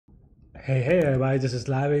Hey everybody, this is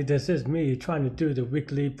Larry. This is me trying to do the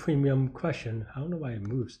weekly premium question. I don't know why it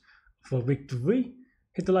moves. For week 3,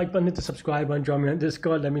 hit the like button, hit the subscribe button, join me on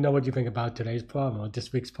Discord. Let me know what you think about today's problem or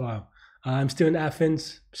this week's problem. I'm still in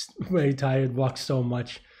Athens, very tired, walked so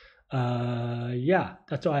much. Yeah,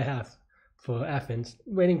 that's all I have for Athens.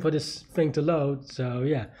 Waiting for this thing to load. So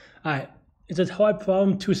yeah, all right. It's a hard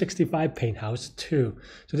problem, 265 paint house 2.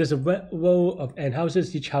 So there's a row of n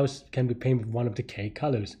houses. Each house can be painted with one of the K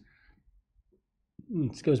colors.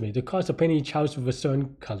 Excuse me, the cost of painting each house with a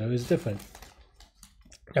certain color is different.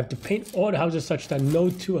 You have to paint all the houses such that no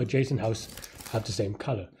two adjacent houses have the same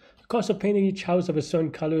color. The cost of painting each house of a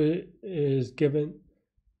certain color is given.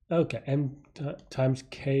 Okay, m times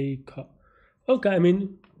k. Okay, I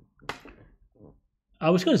mean,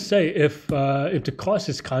 I was going to say if the cost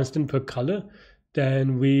is constant per color,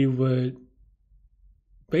 then we would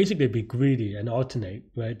basically be greedy and alternate,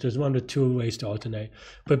 right? There's one or two ways to alternate.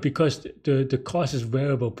 But because the cost is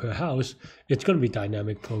variable per house, it's going to be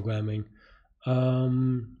dynamic programming.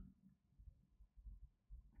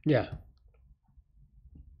 Yeah.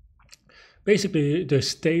 Basically, the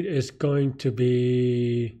state is going to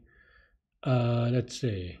be, let's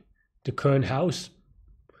see, the current house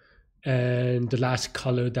and the last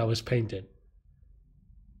color that was painted.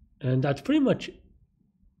 And that's pretty much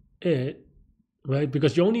it. Right,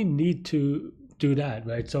 because you only need to do that,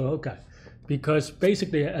 right? So okay, because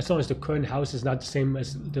basically as long as the current house is not the same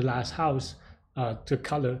as the last house, the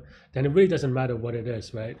color, then it really doesn't matter what it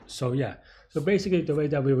is, right? So yeah, so basically the way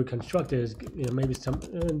that we would construct it is, you know, maybe some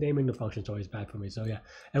naming the function is always bad for me. So yeah,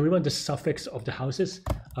 and we want the suffix of the houses.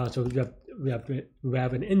 So we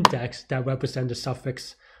have an index that represents the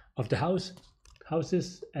suffix of the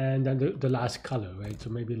houses, and then the last color, right? So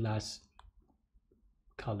maybe last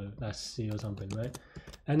color, let's see, or something, right?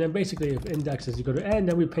 And then basically if index is equal to n,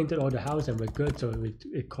 then we painted all the house and we're good. So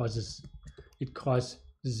it costs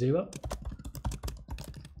 0.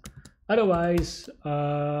 Otherwise,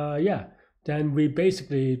 yeah, then we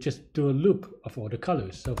basically just do a loop of all the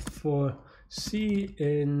colors. So for C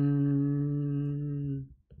in,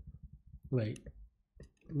 wait,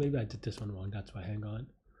 maybe I did this one wrong, that's why, hang on.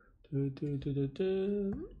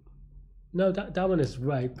 No, that one is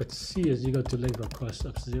right, but C is equal to length across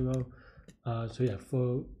of 0. So yeah,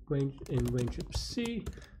 for range of C,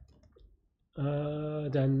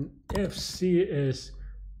 then if C is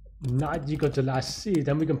not equal to last C,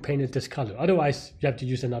 then we can paint it this color. Otherwise, you have to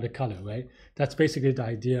use another color, right? That's basically the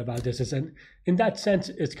idea about this. And in that sense,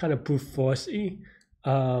 it's kind of brute force-y.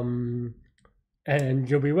 And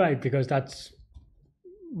you'll be right, because that's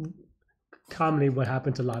commonly what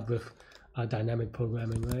happens a lot with dynamic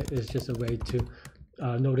programming, right? It's just a way to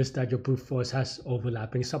notice that your brute force has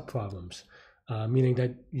overlapping subproblems, meaning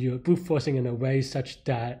that you're brute forcing in a way such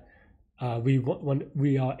that we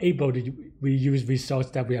are able to reuse results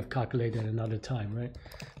that we have calculated another time, right?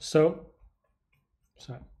 So,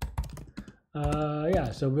 sorry.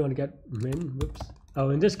 Yeah, so we want to get min, whoops. Oh,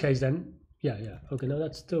 in this case then, yeah, okay, no,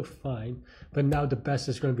 that's still fine. But now the best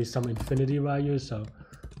is going to be some infinity value, so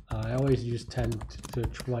I always use 10 to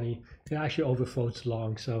 20. It actually overflows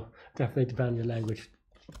long, so definitely depending on your language,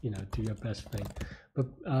 you know, do your best thing. But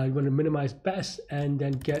you want to minimize best and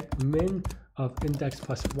then get min of index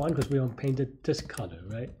plus 1 because we don't paint it this color,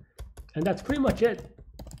 right? And that's pretty much it,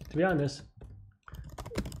 to be honest.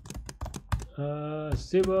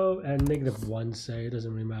 0 and -1, say, it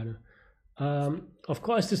doesn't really matter. Of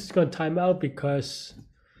course, this is going to time out because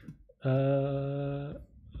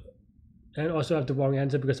and also have the wrong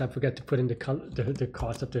answer because I forget to put in the color, the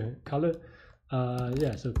cost of the color.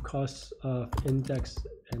 Yeah, so cost of index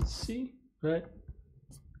and C, right?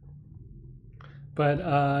 But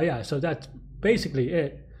yeah, so that's basically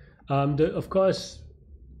it. Of course,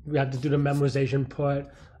 we have to do the memorization part.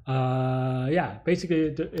 Yeah,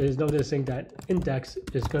 basically is noticing that index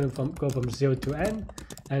is going to go from 0 to n,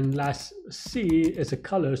 and last C is a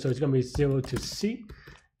color, so it's going to be 0 to C,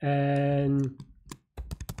 and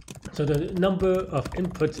so the number of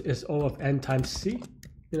inputs is O of n times C.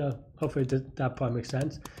 You know, hopefully that part makes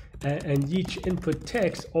sense. And each input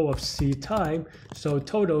takes O of C time. So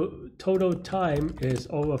total time is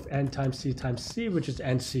O of n times C, which is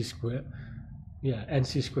nc squared. Yeah,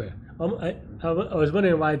 nc squared. I was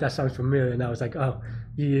wondering why that sounds familiar, and I was like, oh,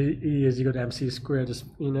 E is equal to mc squared, just,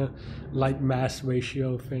 you know, light mass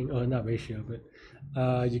ratio thing, or not ratio, but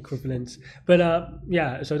equivalence. But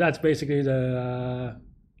yeah, so that's basically the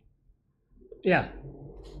yeah.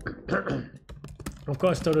 Of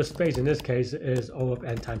course, total space in this case is O of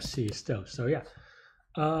n times C still. So yeah.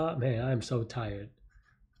 Man, I'm so tired.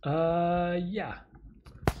 Yeah.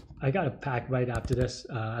 I got to pack right after this.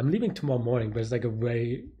 I'm leaving tomorrow morning, but it's like a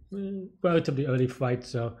way relatively early flight,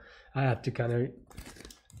 so I have to kind of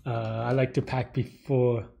I like to pack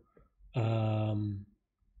before going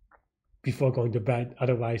to bed.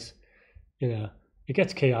 Otherwise, it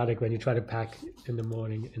gets chaotic when you try to pack in the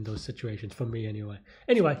morning in those situations, for me anyway.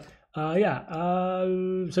 Anyway, so yeah,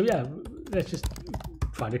 let's just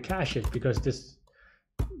try to cache it, because this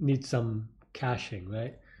needs some caching,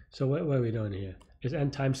 right? So what are we doing here? Is n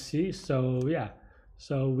times c, so yeah.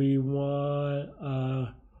 So we want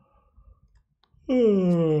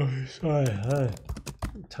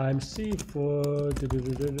times c for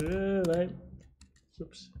right?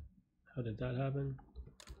 Oops, how did that happen?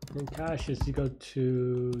 And cache is equal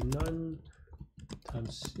to none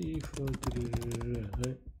times c for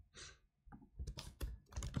right?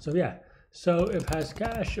 So yeah, so it has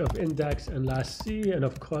cache of index and last c, and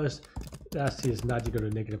of course last c is not equal to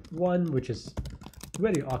 -1, which is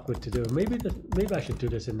really awkward to do. Maybe I should do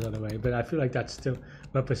this in another way, but I feel like that still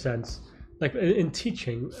represents, like in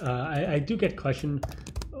teaching, I do get questioned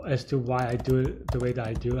as to why I do it the way that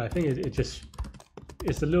I do. I think it's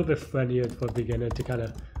a little bit friendlier for a beginner to kind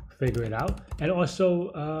of figure it out, and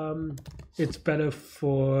also it's better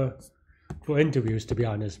for interviews, to be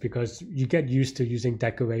honest, because you get used to using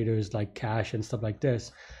decorators like cache and stuff like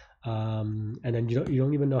this, and then you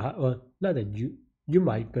don't even know how. Well, not that you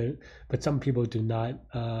might, but some people do not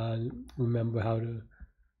remember how to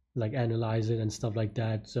like analyze it and stuff like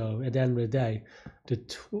that. So at the end of the day, the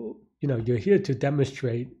tool, you're here to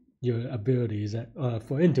demonstrate your abilities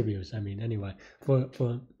for interviews. I mean, anyway, for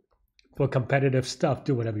competitive stuff,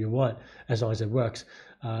 do whatever you want as long as it works.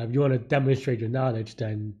 If you want to demonstrate your knowledge,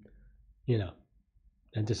 then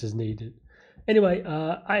and this is needed. Anyway,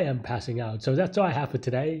 I am passing out. So that's all I have for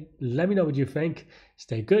today. Let me know what you think.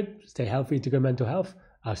 Stay good, stay healthy, to good mental health.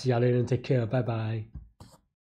 I'll see y'all later and take care. Bye-bye.